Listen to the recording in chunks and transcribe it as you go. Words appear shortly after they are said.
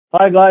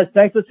Hi guys,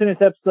 thanks for tuning in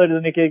this episode of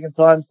the Nick Egan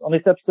Times. On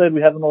this episode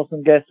we have an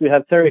awesome guest. We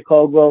have Terry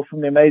Coldwell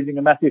from the amazing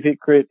and massive hit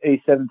group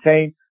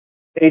E17.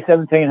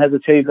 E17 has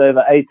achieved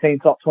over 18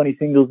 top 20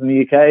 singles in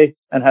the UK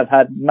and have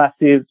had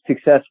massive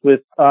success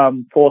with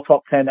 4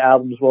 top 10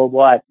 albums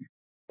worldwide.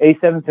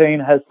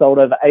 E17 has sold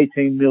over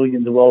 18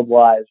 million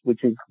worldwide,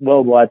 which is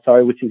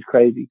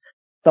crazy.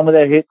 Some of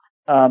their hits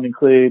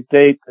include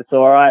Deep, It's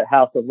Alright,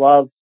 House of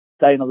Love,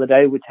 Day Another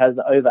Day, which has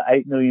over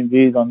 8 million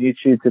views on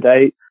YouTube to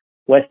date,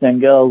 West End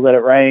Girls, Let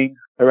It Rain,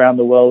 Around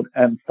the World,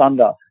 and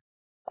Thunder.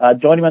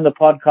 Joining me on the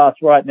podcast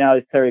right now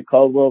is Terry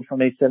Coldwell from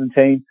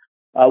E17.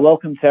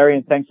 Welcome, Terry,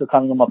 and thanks for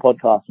coming on my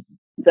podcast.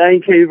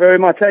 Thank you very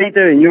much. How you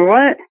doing? You all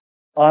right?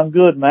 I'm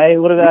good, mate.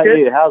 What about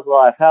you? How's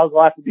life? How's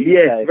life in the UK?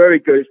 Yes, very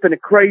good. It's been a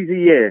crazy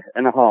year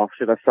and a half,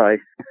 should I say.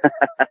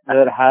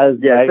 It has,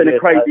 yeah, it's been a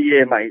crazy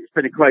year, mate. It's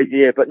been a crazy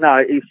year, but no,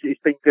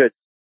 it's been good.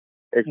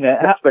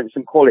 I've spent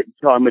some quality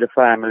time with the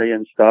family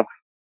and stuff.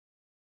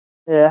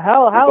 Yeah,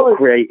 how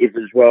creative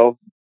as well.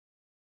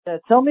 Yeah,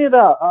 tell me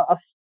about.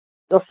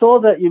 I saw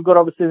that you've got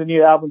obviously the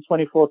new album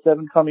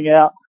 24/7 coming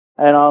out,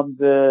 and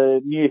the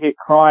new hit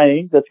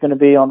Crying that's going to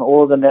be on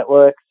all the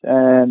networks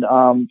and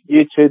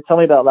YouTube. Tell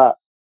me about that.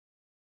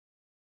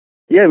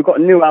 Yeah, we've got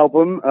a new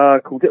album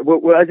called.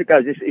 Well, as it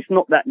goes, it's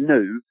not that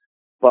new,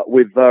 but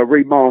we've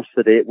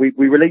remastered it. We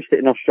released it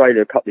in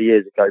Australia a couple of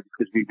years ago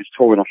because we was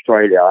touring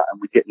Australia and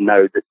we didn't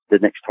know that the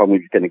next time we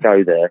was going to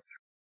go there.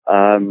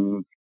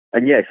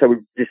 And yeah, so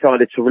we've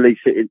decided to release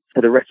it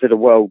to the rest of the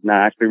world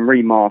now. It's been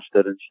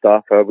remastered and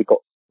stuff. We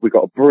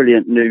got a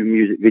brilliant new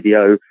music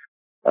video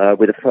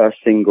with the first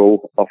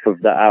single off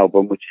of that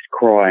album, which is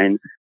Crying.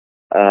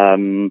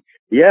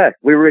 Yeah,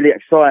 we're really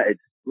excited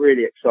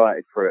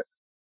for it.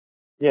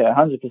 Yeah,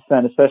 100%,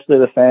 especially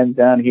the fans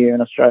down here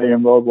in Australia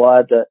and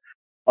worldwide that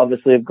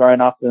obviously have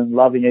grown up and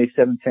loving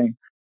E17.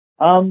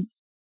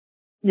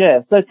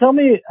 Yeah, so tell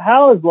me,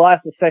 how has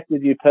life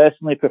affected you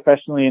personally,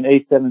 professionally, in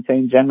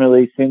E17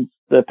 generally since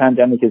the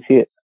pandemic has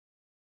hit?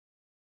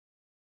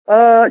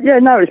 Yeah,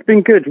 no, it's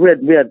been good.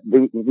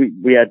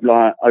 We had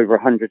like over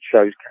 100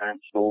 shows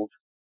cancelled.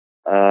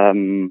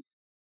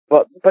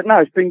 But no,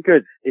 it's been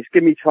good. It's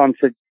given me time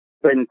to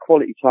spend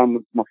quality time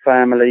with my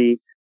family,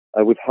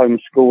 with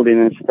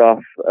homeschooling and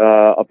stuff.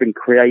 I've been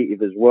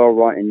creative as well,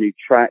 writing new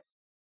tracks,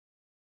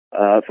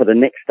 for the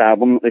next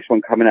album, this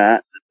one coming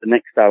out, the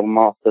next album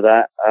after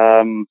that.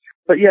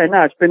 But yeah,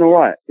 no, it's been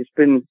alright. It's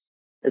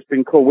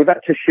been cool. We've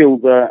had to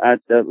shield,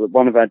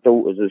 one of our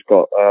daughters has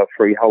got,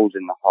 3 holes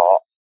in the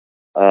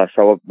heart.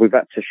 So we've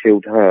had to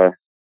shield her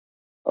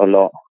a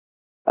lot.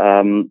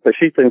 But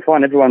she's been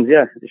fine. It's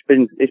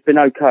been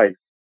okay.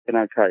 It's been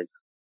okay.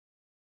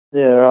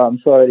 Yeah, I'm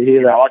sorry to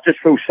hear that. I just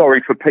feel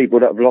sorry for people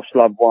that have lost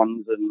loved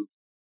ones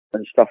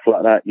and stuff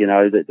like that. You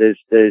know, that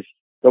there's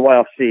the way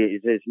I see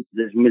it is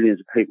there's millions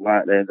of people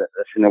out there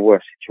that's in a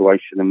worse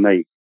situation than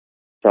me.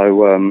 So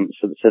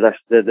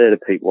they're the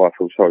people I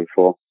feel sorry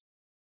for.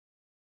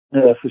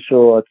 Yeah, for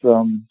sure. It's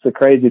a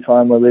crazy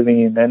time we're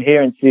living in, and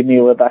here in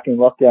Sydney we're back in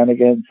lockdown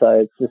again. So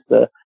it's just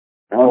a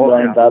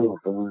ongoing battle.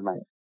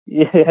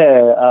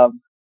 Yeah,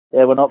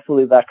 we're not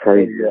fully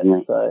vaccinated yet.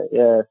 So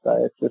yeah,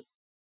 so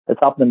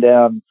it's up and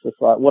down. It's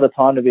just like, what a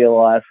time to be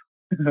alive.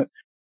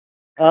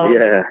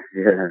 Yeah.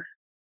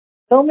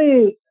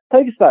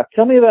 Take us back.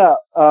 Tell me about,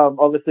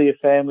 obviously your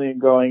family and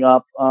growing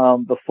up,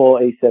 before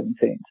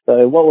E17.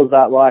 So what was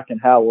that like and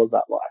how was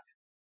that like?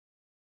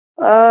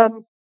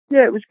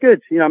 Yeah, it was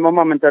good. You know, my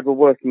mum and dad were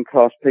working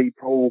class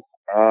people.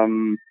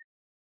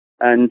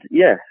 And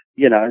yeah,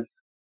 you know,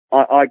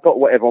 I got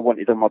whatever I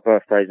wanted on my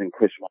birthdays and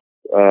Christmas.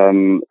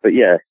 But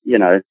yeah, you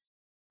know,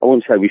 I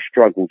wouldn't say we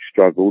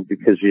struggled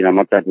because, you know,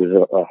 my dad was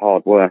a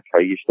hard worker.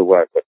 He used to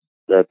work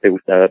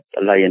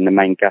laying the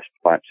main gas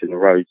pipes in the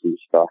roads and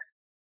stuff.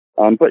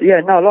 But yeah,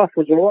 no, life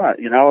was alright.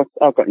 You know,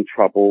 I got in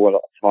trouble a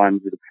lot of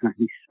times with the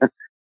police.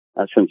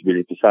 I shouldn't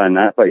really be saying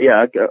that, but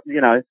yeah,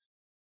 you know,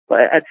 but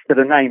it adds to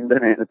the name,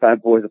 doesn't it? The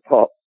Bad Boys of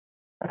Pop.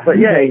 But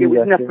yeah, it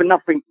was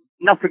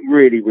nothing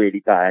really,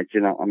 really bad.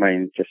 You know what I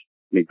mean? Just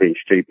me being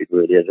stupid,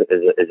 really, as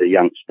a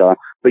youngster.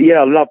 But yeah,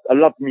 I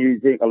loved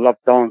music. I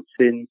loved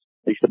dancing.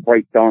 I used to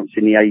break dance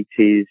in the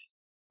 80s.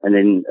 And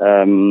then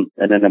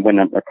I went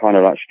on kind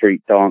of like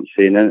street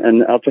dancing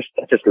and I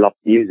just loved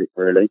music,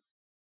 really.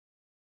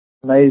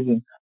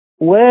 Amazing.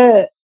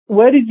 Where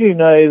did you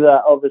know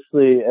that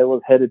obviously it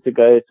was headed to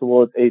go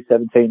towards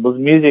E17? Was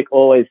music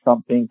always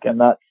something,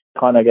 and that's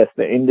kind of, I guess,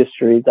 the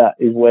industry that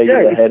is where you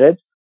were headed?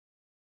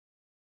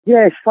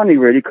 Yeah, it's funny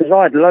really, because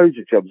I had loads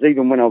of jobs.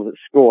 Even when I was at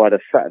school, I had a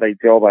Saturday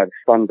job, I had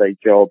a Sunday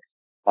job,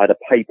 I had a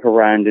paper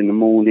round in the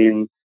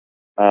morning,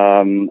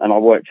 and I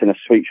worked in a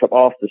sweet shop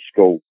after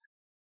school,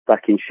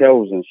 stacking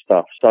shelves and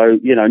stuff. So,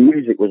 you know,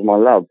 music was my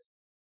love.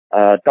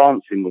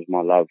 Dancing was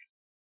my love.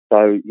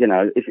 So, you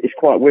know, it's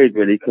quite weird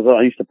really, because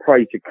I used to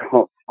pray to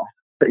God.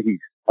 I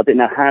didn't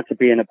know how to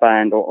be in a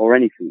band or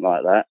anything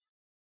like that.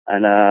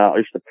 And I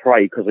used to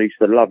pray because I used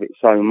to love it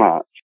so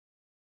much.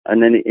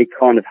 And then it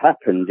kind of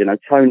happened, you know.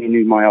 Tony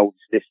knew my older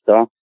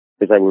sister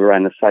because they were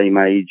around the same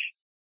age.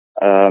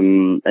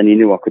 And he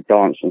knew I could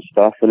dance and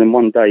stuff. And then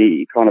one day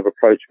he kind of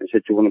approached me and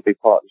said, "Do you want to be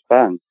part of this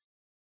band?"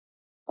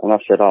 And I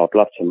said, "Oh, I'd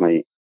love to,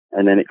 mate."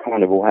 And then it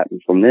kind of all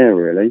happened from there,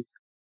 really.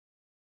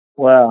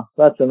 Wow,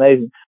 that's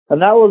amazing.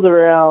 And that was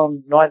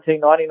around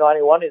 1990,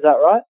 91, is that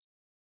right?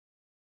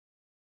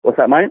 What's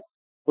that, mate?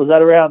 Was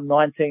that around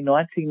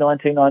 1990,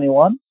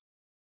 1991?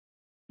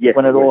 Yes.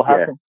 When it all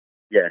happened?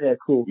 Yeah. Yeah,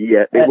 cool.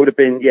 Yeah, it would have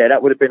been,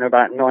 that would have been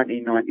about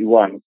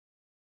 1991.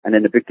 And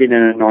then the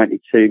beginning of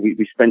 92,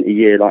 we spent a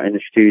year like in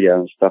the studio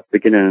and stuff.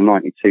 Beginning of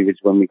 92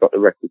 is when we got the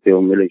record deal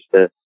and released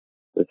the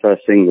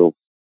first single.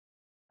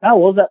 How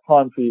was that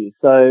time for you?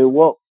 So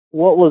what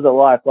was it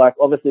like? Like,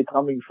 obviously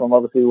coming from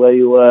obviously where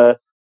you were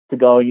to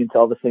going into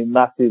obviously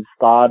massive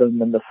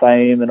stardom and the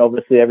fame and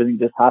obviously everything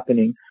just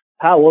happening.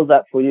 How was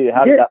that for you?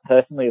 How did that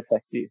personally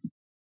affect you?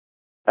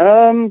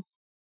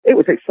 It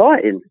was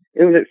exciting.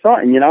 It was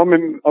exciting. You know,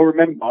 I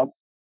remember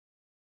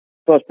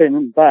first being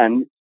in the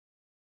band.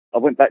 I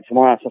went back to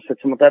my house. I said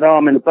to my dad, "Oh,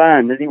 I'm in the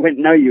band." And he went,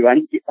 "No, you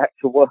ain't. Get back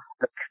to work."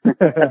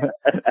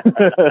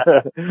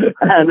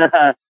 And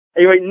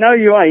he went, "No,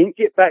 you ain't.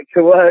 Get back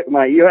to work,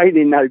 mate. You ain't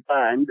in no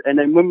band." And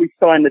then when we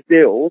signed the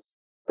deal,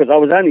 because I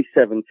was only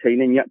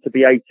 17 and you had to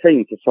be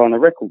 18 to sign a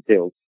record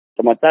deal.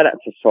 So my dad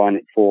had to sign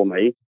it for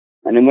me.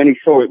 And then when he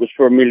saw it was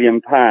for £1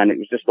 million, it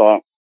was just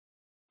like,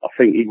 I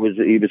think he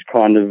was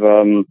kind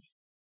of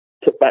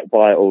took back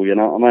by it all, you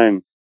know what I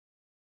mean?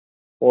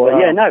 Wow. But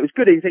yeah, no, it was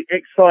good. It was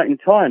exciting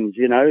times,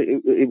 you know.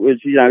 It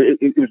was, you know,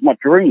 it was my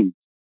dream.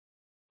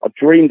 I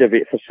dreamed of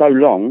it for so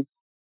long,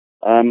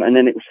 and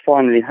then it was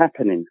finally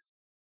happening.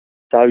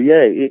 So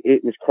yeah,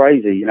 it was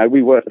crazy. You know,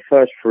 we worked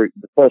the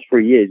first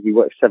 3 years. We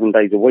worked 7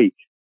 days a week,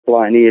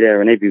 flying here,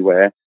 there, and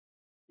everywhere.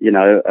 You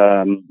know,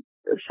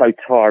 so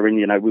tiring.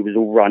 You know, we was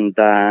all run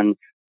down.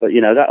 But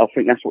you know, I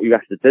think that's what you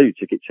have to do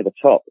to get to the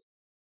top.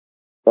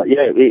 But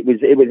yeah, it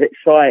was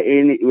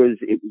exciting. It was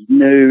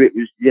new. It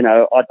was, you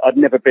know, I'd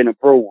never been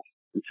abroad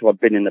until I'd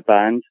been in the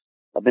band.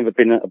 I'd never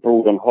been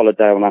abroad on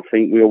holiday, and I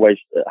think we always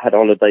had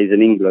holidays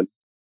in England,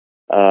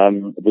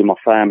 with my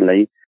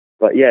family.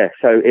 But yeah,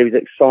 so it was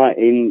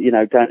exciting, you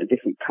know, going to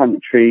different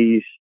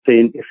countries,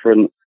 seeing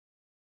different,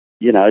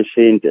 you know,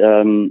 seeing,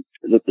 the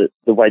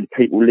way the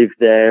people live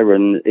there,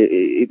 and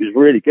it was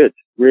really good.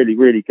 Really,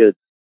 really good.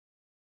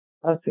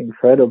 That's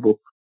incredible.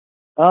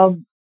 What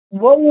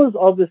was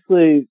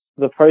obviously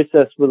the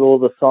process with all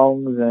the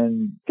songs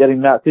and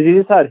getting that? Because you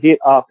just had hit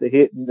after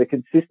hit, and the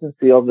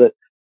consistency of it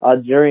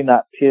during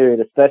that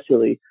period,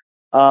 especially.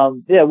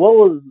 Yeah, what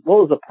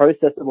was the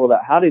process of all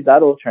that? How did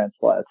that all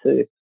transpire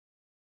too?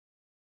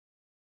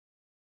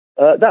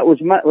 That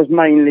was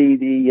mainly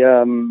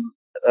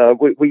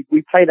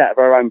we paid out of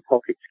our own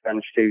pockets to go in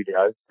the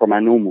studio from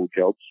our normal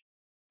jobs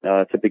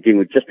to begin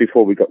with, just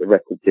before we got the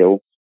record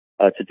deal,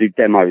 to do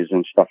demos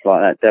and stuff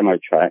like that, demo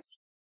tracks.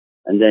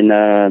 And then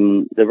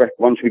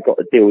once we got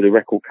the deal, the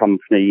record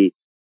company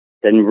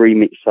then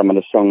remixed some of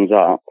the songs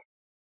up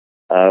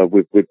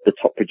with the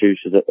top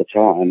producers at the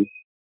time,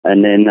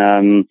 and then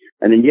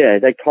yeah,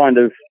 they kind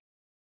of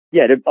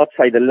I'd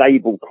say the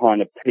label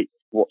kind of picked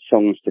what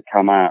songs to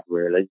come out,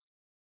 really.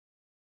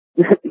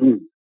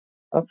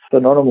 That's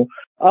phenomenal.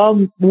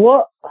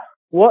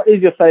 What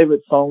is your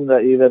favourite song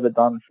that you've ever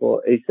done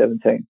for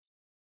E17?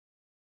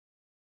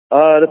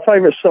 The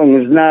favourite song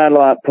is now,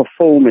 like,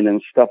 performing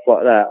and stuff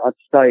like that. I'd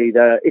say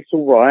that It's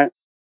Alright,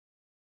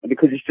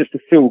 because it's just a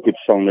feel-good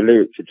song. The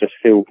lyrics are just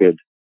feel-good.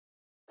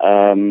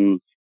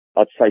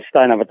 I'd say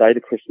Stay Another Day,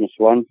 the Christmas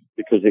one,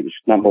 because it was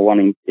number one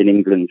in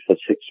England for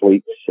 6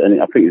 weeks,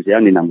 and I think it was the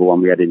only number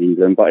one we had in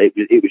England, but it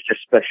was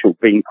just special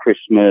being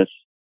Christmas,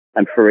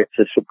 and for it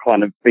to sort of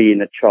kind of be in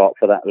the chart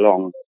for that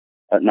long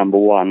at number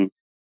one.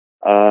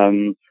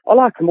 I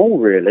like them all,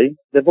 really.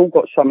 They've all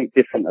got something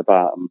different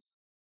about them.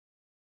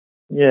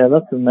 Yeah,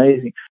 that's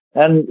amazing.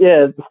 And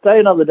yeah, Stay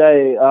Another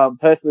Day,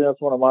 personally,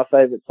 that's one of my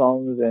favourite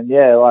songs. And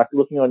yeah, like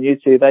looking on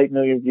YouTube, 8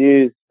 million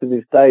views to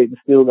this date and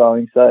still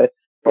going. So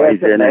yeah,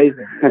 it's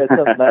amazing. It's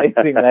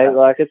amazing, mate.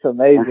 Like, it's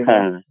amazing.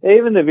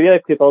 Even the video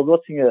clip, I was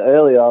watching it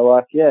earlier.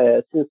 Like,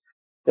 yeah,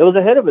 it was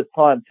ahead of its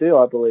time too,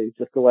 I believe,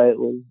 just the way it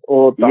was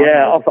all done.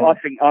 Yeah, I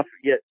think,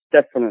 yeah,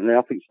 definitely.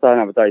 I think Stay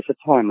Another Day, it's a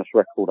timeless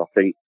record, I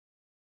think.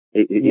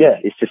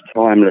 It's just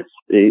timeless.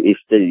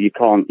 You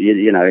can't,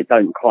 you know, it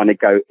don't kind of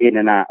go in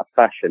and out of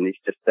fashion. It's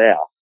just there.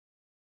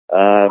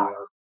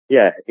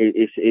 Yeah,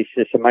 it's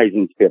just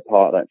amazing to be a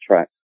part of that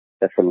track.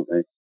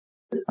 Definitely.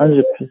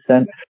 100%.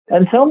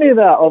 And tell me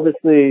about,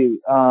 obviously,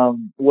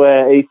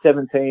 where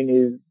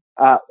E17 is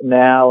at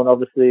now, and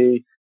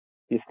obviously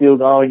you're still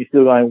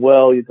going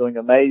well, you're doing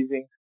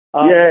amazing.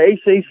 Yeah,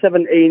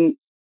 E17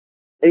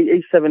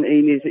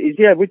 is,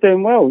 yeah, we're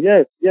doing well.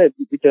 Yeah, we're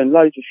doing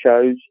loads of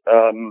shows.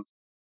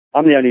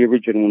 I'm the only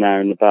original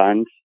now in the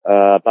band.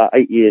 About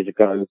 8 years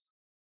ago,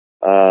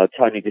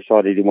 Tony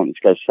decided he wanted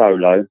to go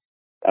solo,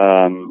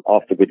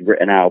 after we'd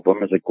written an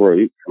album as a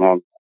group. And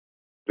I'll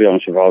be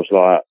honest with you, I was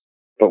like,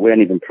 but we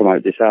ain't even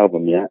promoted this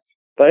album yet.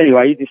 But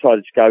anyway, he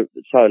decided to go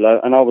solo,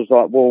 and I was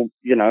like, well,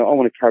 you know, I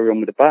want to carry on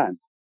with the band.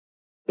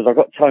 Because I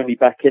got Tony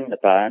back in the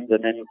band,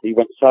 and then he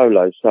went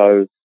solo.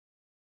 So,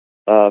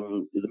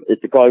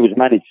 the guy who was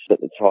manager at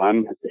the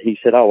time, he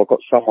said, "Oh, I've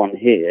got someone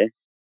here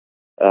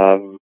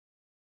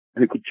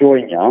who could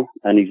join you,"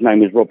 and his name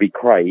was Robbie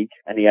Craig,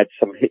 and he had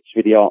some hits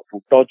with the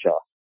Artful Dodger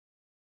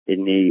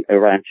in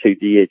around the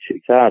year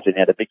 2000. He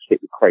had a big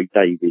hit with Craig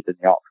David and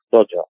the Artful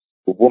Dodger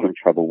called Woman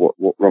Trouble,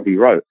 what Robbie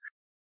wrote.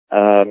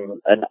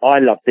 And I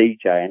love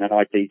DJing, and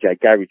I DJ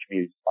garage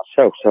music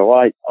myself, so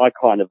I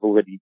kind of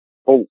already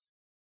bought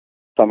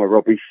some of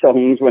Robbie's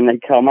songs when they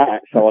come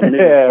out, so I knew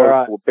his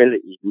vocal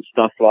abilities and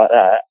stuff like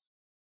that.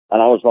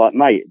 And I was like,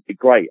 mate, it'd be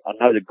great. I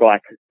know the guy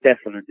could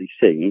definitely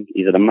sing.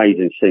 He's an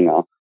amazing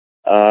singer.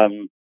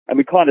 And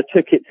we kind of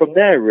took it from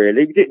there,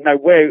 really. We didn't know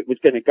where it was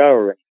going to go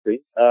or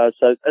anything.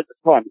 So at the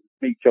time, it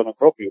was me, John and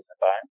Robbie in the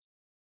band.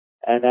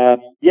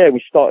 And, yeah, we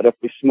started off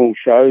with small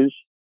shows,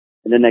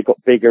 and then they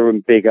got bigger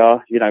and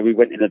bigger. You know, we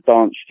went in a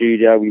dance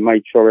studio. We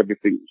made sure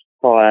everything was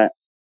quiet.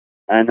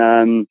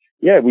 And,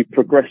 yeah, we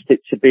progressed it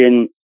to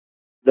being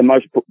the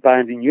most booked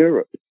band in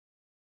Europe.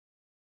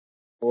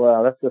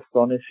 Wow, that's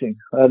astonishing.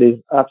 That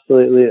is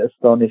absolutely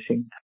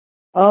astonishing.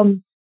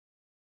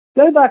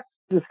 Go back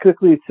just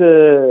quickly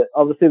to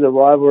obviously the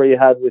rivalry you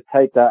had with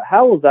Take That.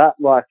 How was that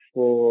like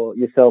for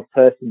yourself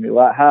personally?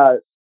 Like, how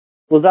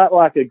was that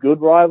like a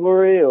good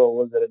rivalry or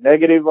was it a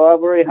negative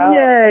rivalry?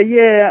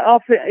 Yeah. I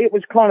think it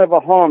was kind of a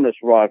harmless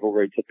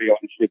rivalry, to be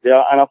honest with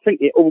you. And I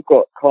think it all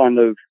got kind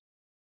of,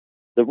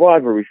 the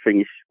rivalry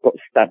thing got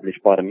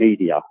established by the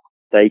media.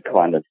 They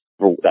kind of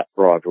brought that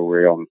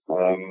rivalry on.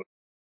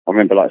 I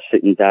remember like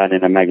sitting down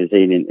in a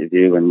magazine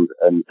interview and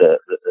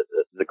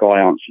the guy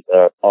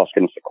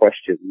asking us the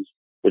questions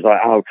was like,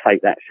 "Oh,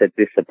 Take That said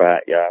this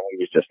about you." And he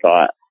was just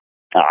like,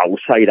 "I will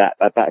say that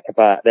back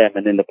about them."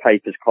 And then the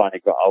papers kind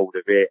of got hold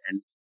of it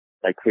and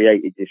they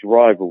created this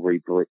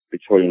rivalry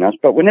between us.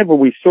 But whenever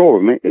we saw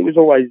them, it was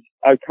always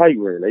okay,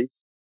 really.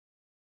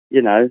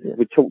 You know,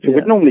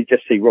 we'd normally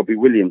just see Robbie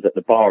Williams at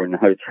the bar in the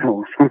hotel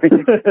or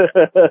something. But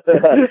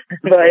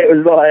it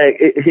was like,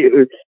 it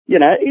was, you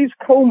know, he's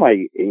cool,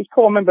 mate. He was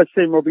cool. I remember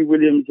seeing Robbie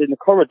Williams in the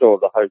corridor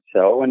of the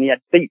hotel and he had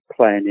Beat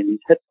playing in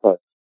his headphones.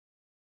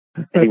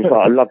 And he was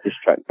like, "I love this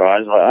track,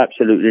 guys. I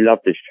absolutely love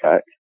this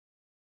track."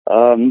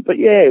 But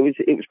yeah, it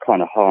was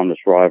kind of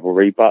harmless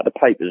rivalry, but the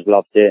papers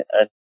loved it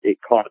and it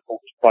kind of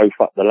brought us both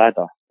up the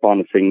ladder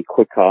kind of thing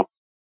quicker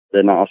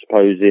than I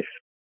suppose if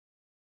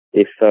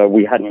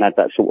we hadn't had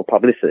that sort of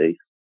publicity.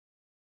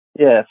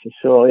 Yeah, for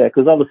sure. Yeah,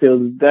 because obviously it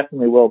was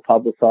definitely well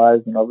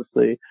publicised and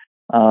obviously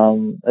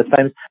it's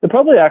famous. It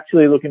probably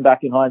actually, looking back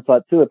in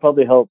hindsight too, it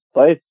probably helped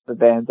both the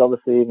bands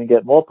obviously even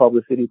get more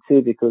publicity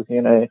too because,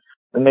 you know,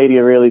 the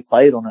media really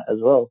played on it as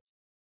well.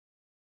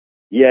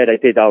 Yeah, they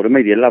did. Oh, the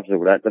media loves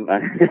all that, don't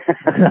they?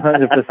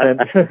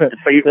 100%.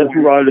 People,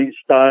 Rolling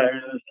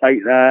Stones,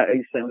 Take That.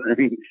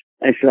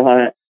 It's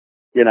like,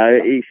 you know,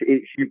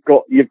 you've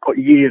got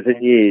years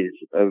and years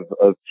of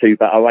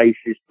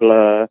Oasis,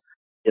 Blur.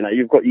 You know,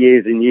 you've got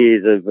years and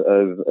years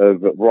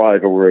of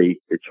rivalry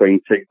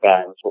between two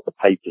bands. What the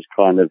papers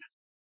kind of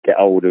get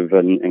hold of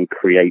and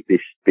create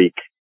this big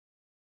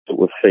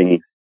sort of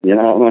thing. You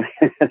know what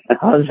I mean?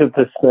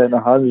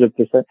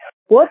 100%.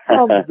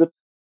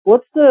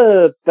 What's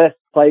the best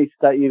place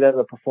that you've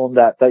ever performed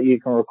at that you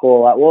can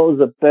recall? Like, what was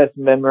the best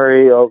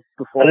memory of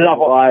performing? I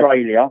love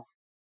Australia.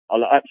 I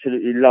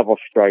absolutely love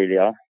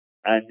Australia.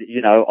 And,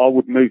 you know, I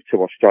would move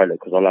to Australia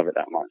because I love it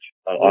that much.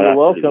 You're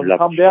welcome.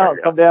 Come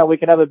down. We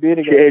can have a beer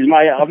together. Cheers,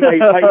 mate.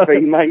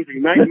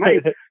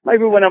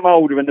 Maybe when I'm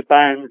older and the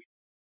band's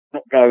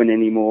not going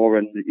anymore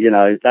and, you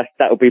know,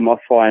 that'll be my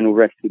final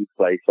resting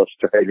place,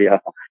 Australia.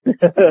 We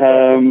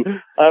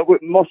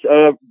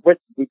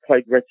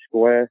played Red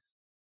Square,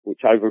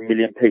 which over 1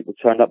 million people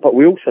turned up. But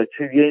we also,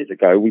 2 years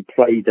ago, we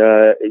played,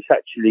 it's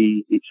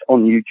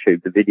on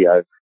YouTube, the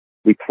video.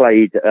 We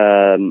played,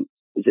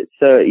 is it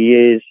 30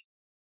 years?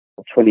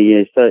 20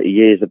 years, 30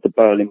 years of the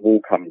Berlin Wall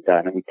coming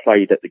down, and we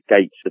played at the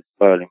gates of the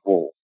Berlin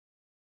Wall.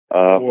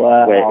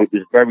 Wow. Where it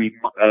was very,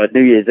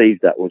 New Year's Eve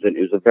that was, and it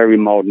was a very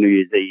mild New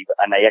Year's Eve,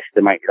 and they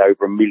estimated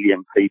over 1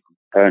 million people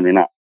turning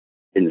up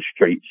in the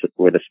streets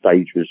where the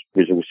stage was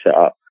all set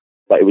up.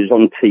 But it was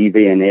on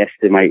TV, and they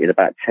estimated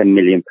about 10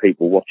 million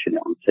people watching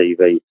it on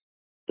TV.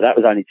 So that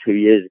was only 2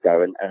 years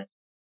ago, and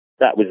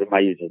that was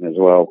amazing as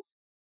well.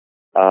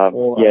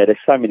 Wow. Yeah, there's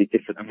so many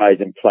different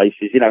amazing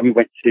places. You know,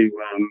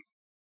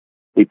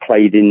 we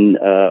played in,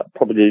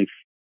 probably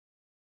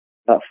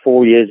about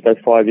 5 years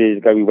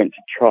ago, we went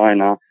to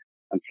China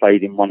and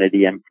played in one of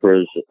the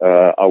emperor's,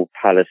 old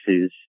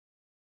palaces,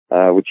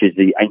 which is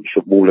the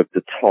ancient wall of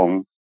the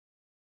Tong,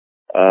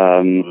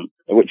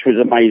 which was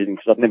amazing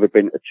because I've never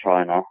been to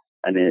China.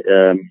 And it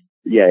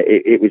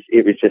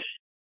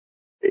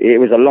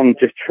was a long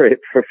trip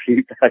for a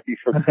few days,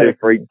 for 2 or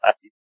 3 days.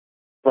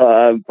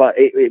 But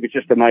it was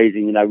just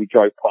amazing. You know, we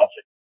drove past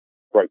the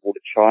Great Wall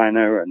of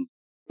China and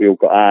we all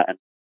got out and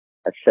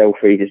had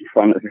selfies in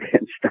front of it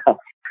and stuff.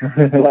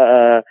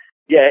 But,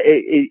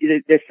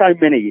 there's so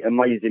many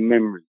amazing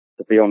memories,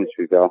 to be honest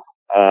with you.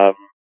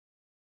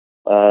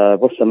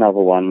 What's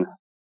another one?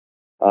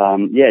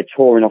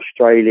 Touring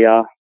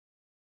Australia,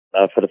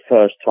 for the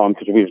first time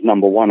because we was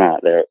number one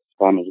out there at the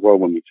time as well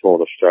when we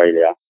toured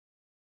Australia,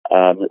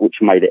 which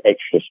made it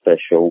extra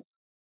special.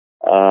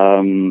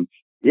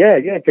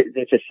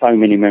 There's just so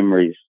many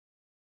memories.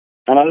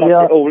 And I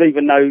love it all,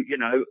 even though, you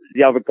know,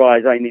 the other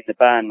guys ain't in the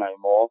band no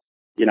more.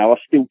 You know, I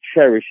still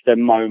cherish the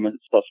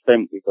moments I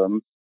spent with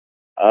them.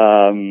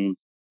 And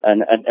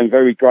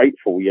very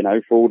grateful, you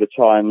know, for all the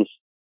times,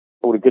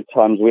 all the good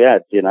times we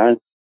had, you know.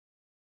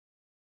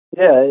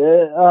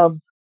 Yeah.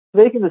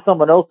 Speaking to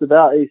someone else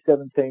about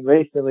E17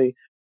 recently,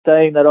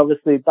 saying that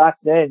obviously back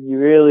then you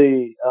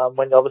really,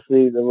 when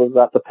obviously there was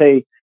at the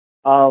peak,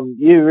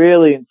 you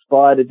really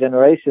inspired a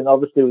generation,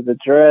 obviously with the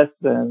dress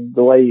and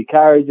the way you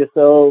carried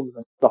yourselves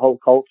and the whole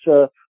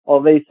culture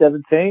of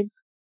E17.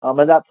 At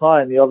that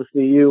time,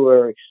 you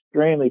were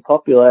extremely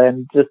popular,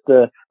 and just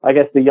I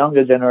guess the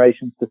younger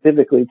generation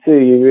specifically too,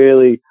 you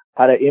really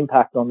had an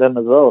impact on them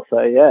as well.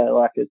 So yeah,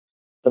 like it's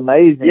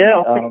amazing.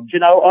 Yeah, I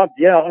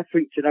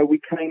think, we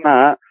came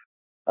out,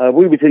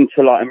 we was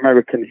into like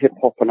American hip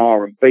hop and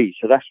R&B,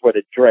 so that's where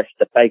the dress,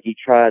 the baggy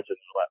trousers,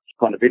 that's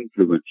kind of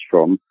influenced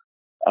from.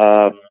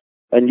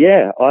 And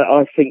yeah,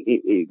 I think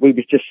we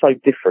was just so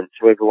different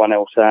to everyone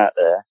else out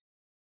there,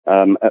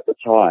 at the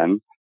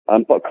time.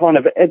 But kind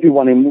of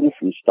everyone in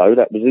Walthamstow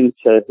that was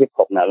into hip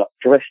hop now, like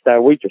dressed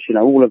how we dress, you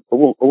know,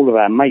 all of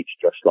our mates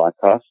dressed like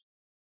us.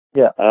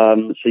 Yeah.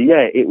 So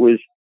yeah,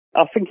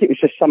 I think it was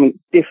just something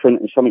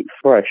different and something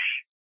fresh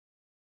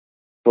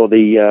for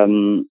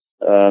the,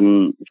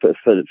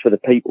 for the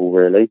people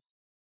really.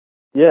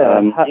 Yeah.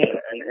 And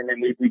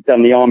then we've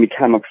done the army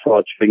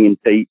camouflage thing in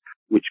Deep,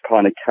 which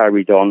kind of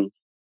carried on.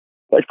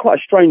 But it's quite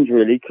strange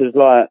really, because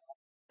like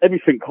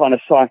everything kind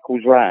of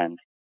cycles round.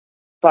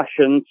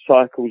 Fashion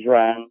cycles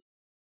round.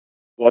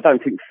 Well, I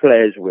don't think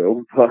flares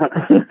will, but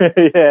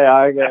yeah,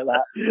 I get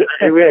that.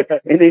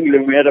 In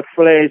England, we had a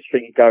flares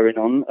thing going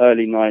on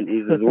early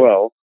 90s as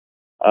well.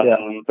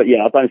 But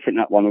yeah, I don't think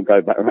that one will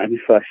go back around in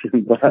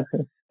fashion.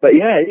 But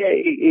yeah,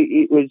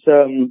 it was.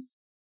 And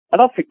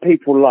I think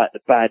people like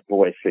the bad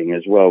boy thing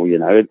as well. You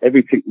know,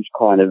 everything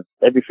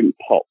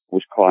pop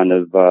was kind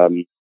of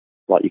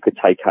like you could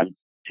take home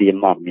to your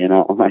mum. You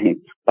know what I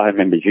mean? I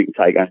remember you can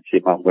take home to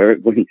your mum.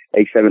 When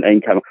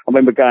A17 came, I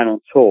remember going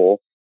on tour.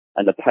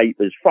 And the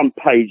papers, front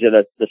page of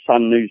the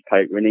Sun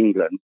newspaper in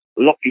England,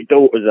 lock your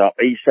daughters up,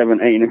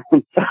 E17.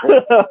 So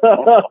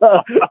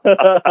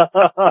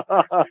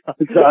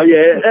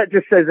yeah, that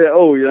just says it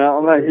all, you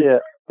know what I mean?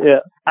 Yeah.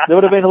 There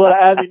would have been a lot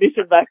of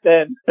ammunition back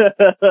then.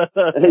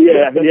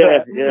 Yeah.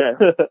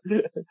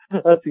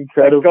 That's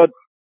incredible.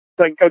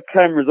 Thank God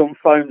cameras on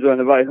phones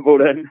weren't available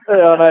then.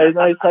 Yeah,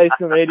 no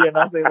social media,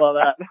 nothing like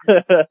that.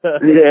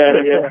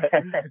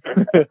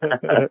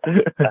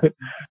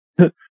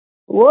 Yeah.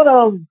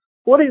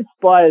 What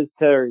inspires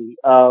Terry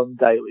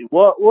daily?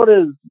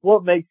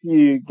 What makes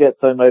you get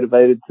so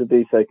motivated to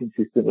be so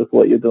consistent with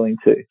what you're doing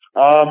too?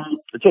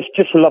 Just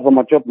the love of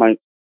my job, mate.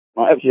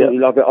 I absolutely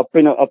love it. I've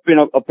been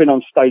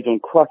on stage on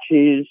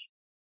crutches.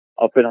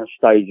 I've been on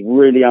stage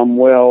really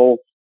unwell.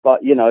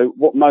 But you know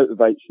what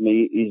motivates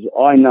me is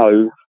I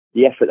know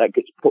the effort that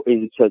gets put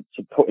into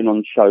putting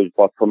on shows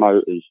by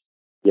promoters.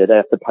 Yeah, they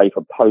have to pay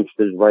for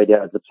posters,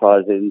 radio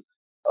advertising,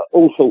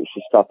 all sorts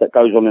of stuff that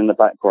goes on in the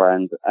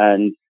background,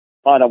 and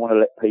I don't want to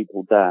let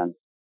people down.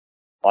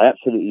 I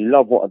absolutely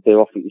love what I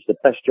do. I think it's the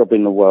best job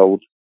in the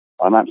world.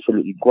 I'm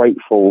absolutely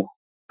grateful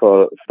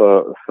for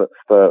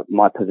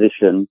my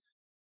position.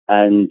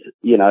 And,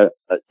 you know,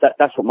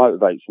 that's what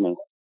motivates me.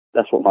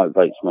 That's what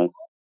motivates me.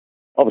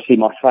 Obviously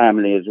my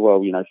family as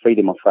well, you know,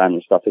 feeding my family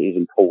and stuff, it is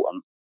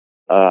important.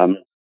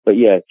 But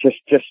yeah, just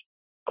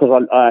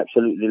because I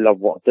absolutely love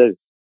what I do.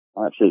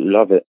 I absolutely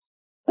love it.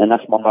 And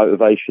that's my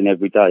motivation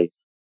every day.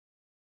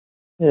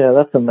 Yeah,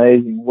 that's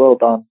amazing. Well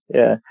done.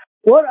 Yeah.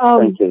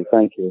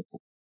 Thank you.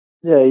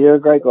 Yeah, you're a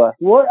great guy.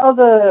 What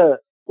other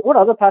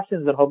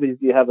passions and hobbies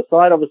do you have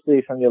aside,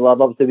 obviously, from your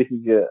love? Obviously, this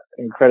is your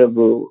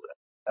incredible,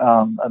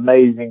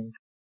 amazing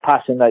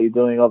passion that you're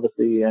doing,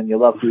 obviously, and your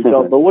love for your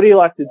job. But what do you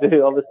like to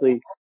do,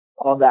 obviously,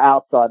 on the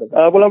outside of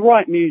that? Well, I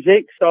write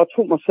music, so I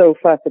taught myself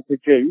how to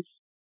produce.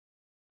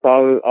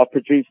 So I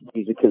produce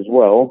music as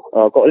well.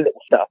 I've got a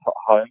little setup at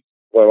home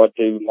where I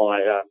do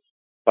my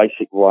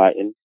basic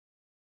writing.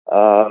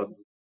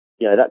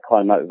 Yeah, that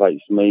kind of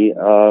motivates me.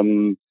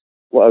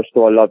 What else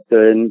do I love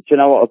doing? Do you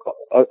know what?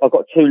 I've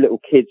got two little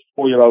kids,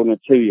 4-year-old and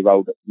a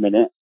 2-year-old at the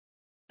minute.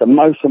 So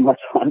most of my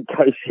time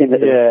goes in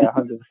it. Yeah,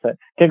 100%.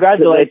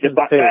 Congratulations.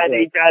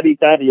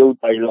 Daddy all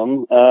day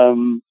long.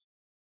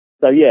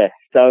 So yeah,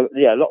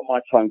 a lot of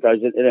my time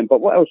goes into them.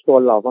 But what else do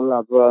I love? I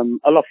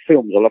love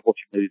films. I love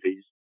watching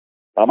movies.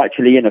 I'm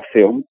actually in a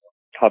film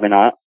coming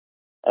out.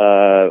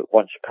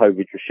 Once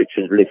COVID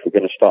restrictions lift, we're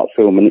going to start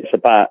filming. It's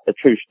about a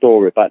true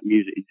story about the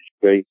music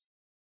industry,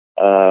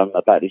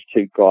 about these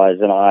two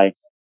guys, and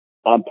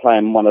I'm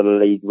playing one of the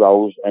lead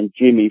roles, and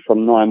Jimmy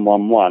from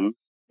 911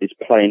 is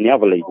playing the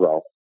other lead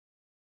role.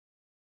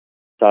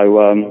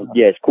 So,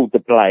 yeah, it's called The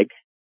Blag.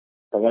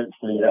 So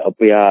hopefully that'll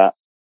be out,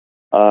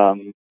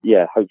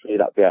 hopefully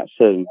that'll be out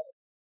soon.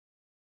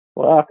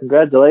 Wow,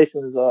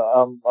 congratulations. I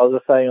was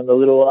just saying on the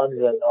little ones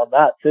and on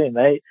that too,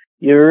 mate.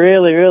 You're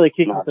really, really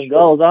kicking some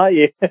goals, aren't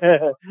you?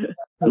 Got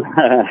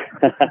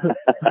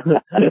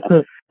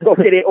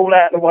to get it all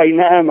out of the way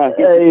now, mate.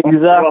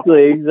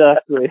 Exactly.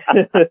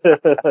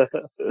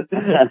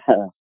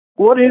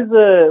 What is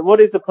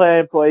the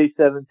plan for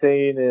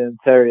E17 and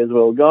Terry as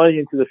well? Going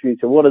into the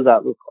future, what does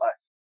that look like?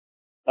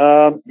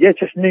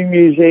 Just new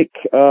music,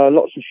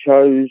 lots of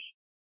shows.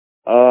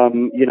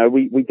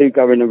 We do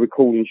go in a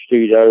recording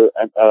studio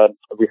and a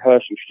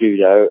rehearsal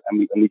studio,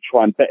 and we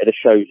try and better the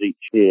shows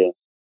each year.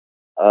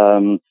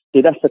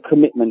 That's the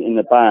commitment in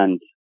the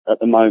band at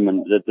the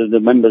moment. The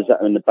members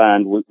that are in the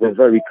band, we're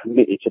very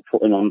committed to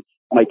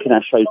making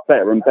our shows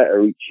better and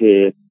better each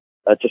year.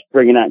 Just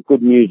bringing out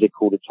good music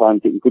all the time,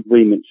 getting good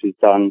remixes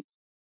done.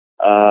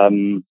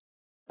 And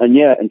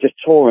just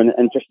touring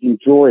and just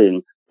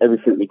enjoying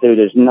everything we do.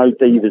 There's no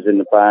divas in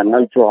the band,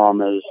 no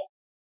dramas.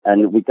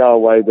 And we go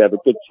away, we have a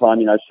good time.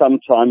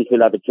 Sometimes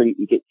we'll have a drink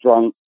and get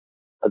drunk.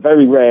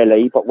 Very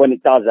rarely, but when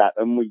it does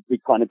happen, we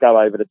kind of go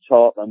over the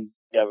top and,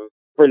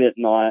 brilliant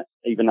night,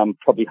 even I'm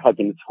probably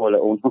hugging the toilet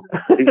all night.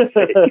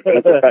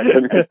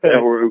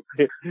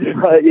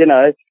 But,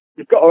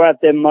 you've got to have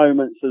them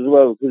moments as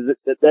well, because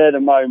they're the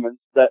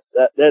moments that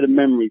they're the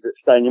memories that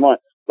stay in your mind.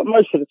 But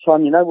most of the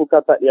time, we'll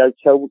go back to the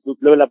hotel,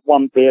 we'll have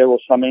one beer or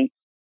something.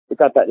 We'll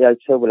go back to the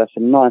hotel, we'll have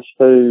some nice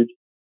food.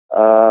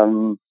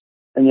 And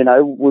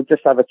we'll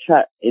just have a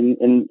chat in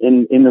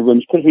the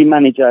rooms. Because we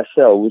manage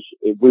ourselves,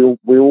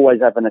 we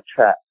always having a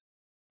chat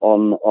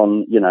on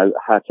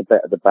how to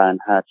better the band,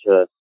 how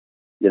to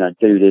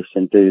do this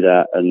and do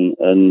that,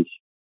 and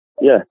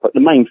but the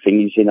main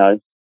thing is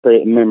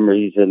creating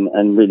memories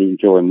and really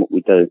enjoying what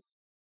we do.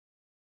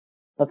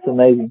 That's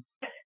amazing.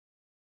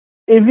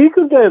 If you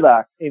could go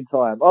back in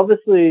time,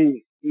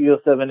 obviously you're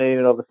 17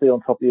 and obviously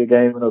on top of your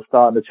game and it'll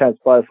start to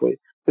transpire for you.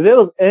 If there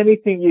was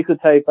anything you could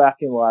take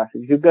back in life,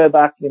 if you could go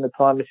back in a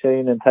time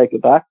machine and take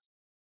it back,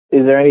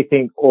 is there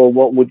anything, or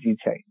what would you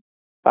change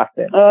back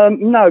then?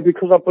 No,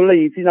 because I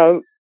believe,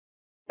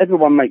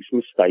 everyone makes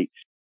mistakes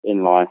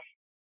in life.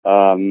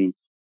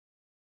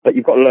 But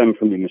you've got to learn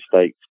from your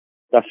mistakes.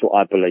 That's what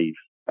I believe.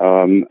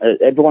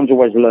 Everyone's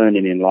always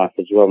learning in life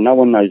as well. No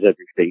one knows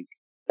everything.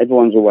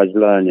 Everyone's always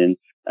learning.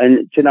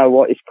 And do you know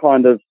what? It's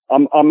kind of,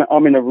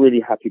 I'm in a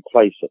really happy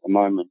place at the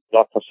moment.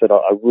 Like I said, I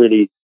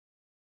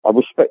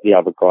respect the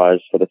other guys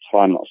for the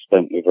time that I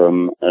spent with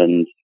them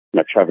and,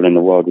 traveling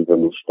the world with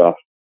them and stuff.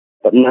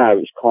 But now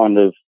it's kind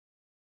of,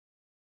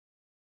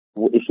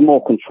 it's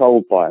more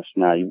controlled by us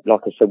now.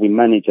 Like I said, we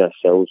manage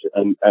ourselves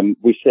and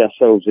we see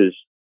ourselves as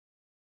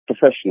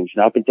professionals.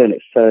 I've been doing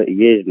it 30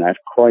 years now. It's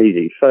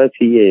crazy.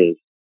 30 years.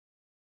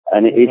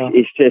 And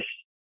it's just,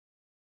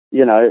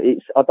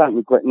 I don't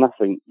regret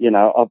nothing.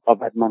 I've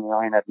had money,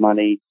 I ain't had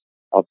money.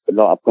 I've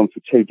gone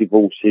for 2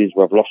 divorces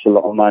where I've lost a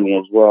lot of money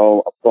as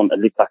well. I've gone to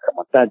live back at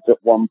my dad's at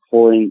one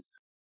point.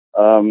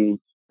 And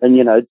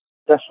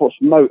that's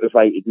what's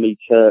motivated me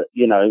to,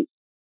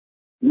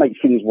 make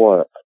things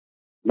work.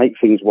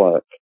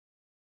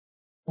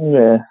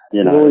 Yeah.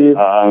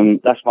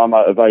 That's my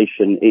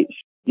motivation. It's,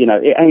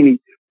 it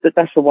ain't,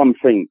 that's the one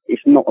thing.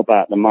 It's not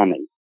about the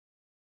money.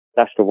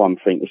 That's the one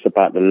thing. It's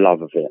about the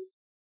love of it.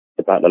 It's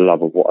about the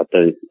love of what I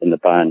do in the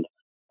band.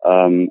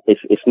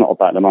 It's not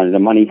about the money. The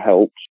money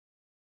helps,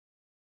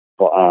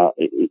 but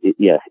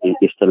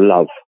it's the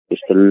love.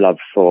 It's the love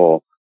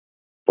for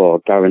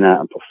going out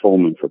and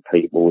performing for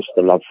people. It's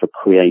the love for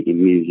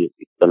creating music.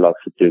 It's the love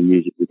for doing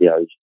music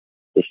videos.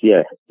 It's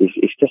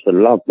just the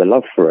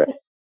love for it.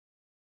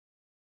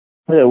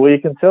 Yeah, well, you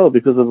can tell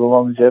because of the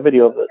longevity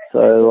of it.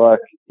 So,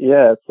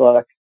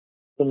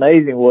 it's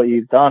amazing what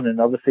you've done, and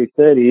obviously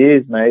 30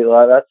 years, mate.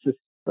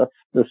 That's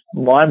just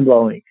mind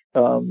blowing.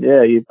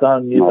 You've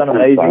done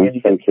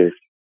amazing. Thank you.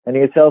 And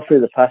you can tell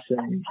through the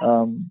passion.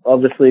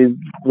 Obviously,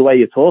 the way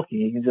you're talking,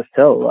 you can just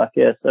tell.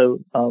 So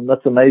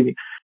that's amazing.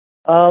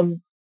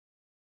 One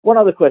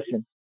other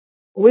question: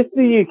 with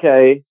the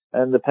UK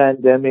and the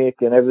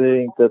pandemic and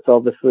everything that's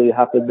obviously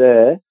happened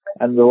there,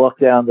 and the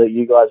lockdown that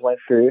you guys went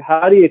through,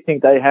 how do you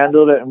think they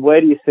handled it, and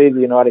where do you see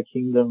the United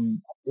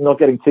Kingdom, not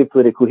getting too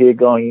political here,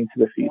 going into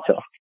the future?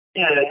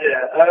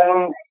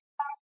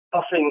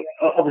 I think,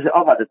 obviously,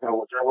 I've had to tell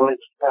what I wanted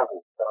to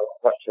travel, so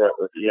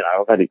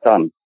I've had it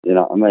done, you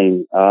know what I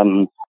mean?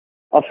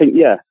 I think,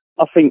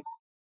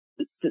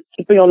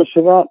 to be honest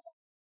with you,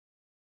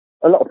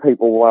 a lot of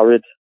people are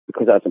worried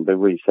because it hasn't been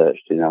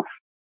researched enough.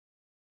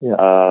 Yeah.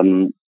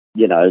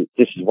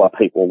 This is why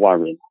people are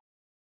worrying.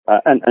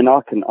 And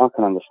I can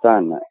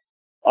understand that.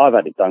 I've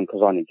had it done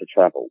because I need to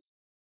travel.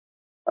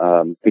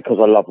 Because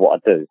I love what I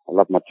do. I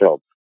love my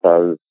job.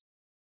 So,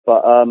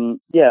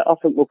 I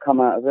think we'll come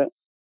out of it.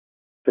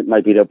 I think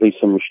maybe there'll be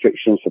some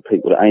restrictions for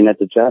people that ain't had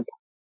the jab.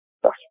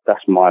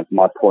 That's my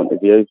point of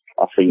view.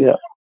 I think,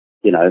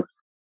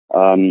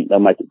 they'll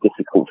make it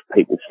difficult for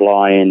people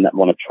flying that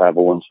want to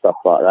travel and stuff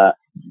like that.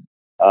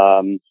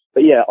 I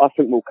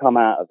think we'll come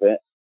out of it.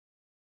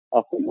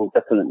 I think we'll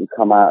definitely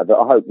come out of it.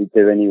 I hope we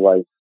do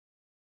anyway.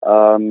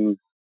 There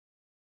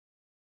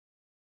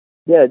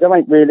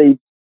ain't really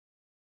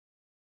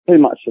too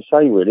much to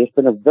say really. It's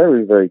been a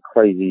very, very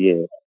crazy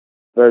year.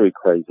 Very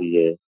crazy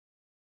year.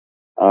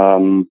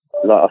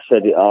 Like I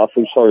said, I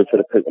feel sorry for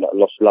the people that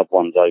lost loved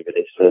ones over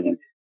this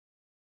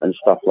and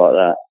stuff like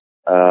that,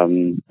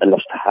 and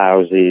lost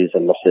houses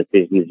and lost their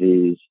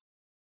businesses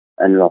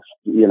and lost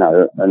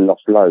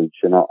loads,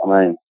 you know what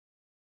I mean?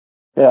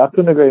 Yeah, I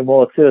couldn't agree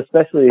more too,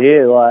 especially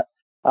here, like,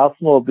 our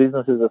small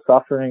businesses are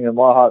suffering and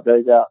my heart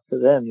goes out to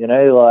them, you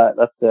know, like,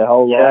 that's their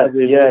whole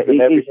livelihood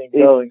and everything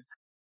going.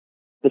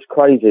 It's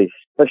crazy,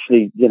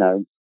 especially, you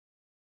know,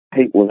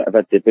 people that have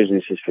had their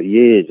businesses for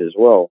years as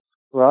well.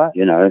 Right.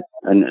 You know,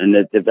 and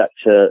they've had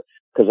to,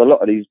 because a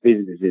lot of these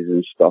businesses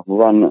and stuff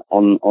run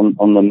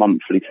on the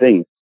monthly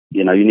thing.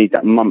 You know, you need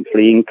that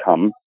monthly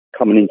income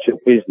coming into your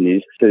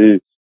business to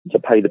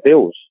pay the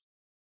bills.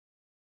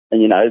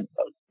 And, you know,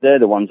 they're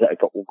the ones that have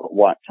got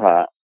wiped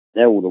out.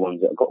 They're all the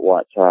ones that have got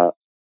wiped out.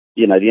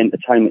 You know, the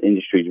entertainment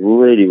industry's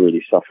really,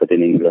 really suffered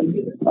in England.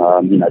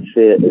 You know,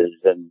 theatres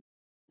and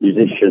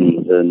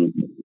musicians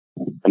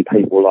and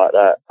people like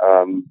that.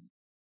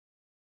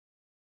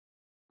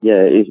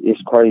 Yeah,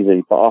 it's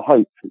crazy, but I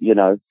hope, you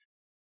know,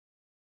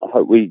 I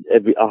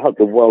hope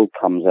the world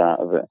comes out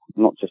of it,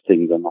 not just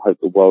England. I hope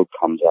the world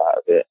comes out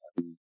of it,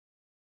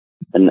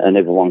 and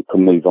everyone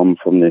can move on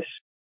from this.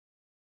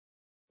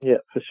 Yeah,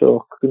 for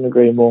sure. Couldn't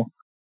agree more.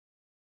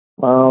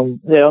 Yeah,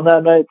 on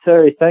that note,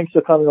 Terry, thanks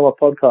for coming on my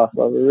podcast.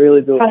 I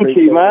really do appreciate it. Thank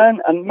you, man.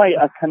 And mate,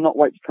 I cannot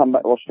wait to come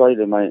back to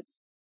Australia, mate.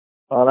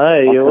 I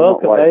know, you're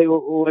welcome, mate.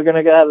 We're going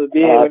to go have a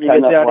beer when you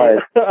get down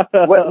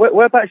here.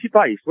 Whereabouts you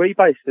based? Where are you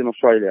based in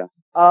Australia?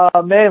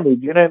 Manly.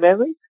 Do you know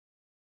Manly?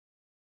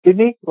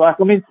 Sydney? Like,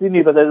 I'm in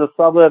Sydney, but there's a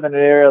suburb in an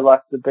area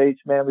like the beach,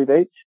 Manly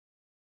Beach.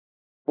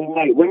 Well,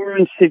 mate, when we're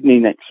in Sydney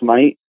next,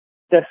 mate,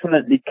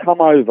 definitely come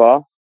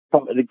over,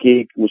 come to the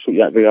gig, we'll sort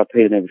you out VIP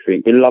and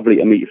everything. It'd be lovely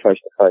to meet you face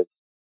to face.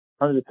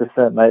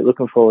 100%, mate.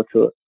 Looking forward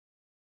to it.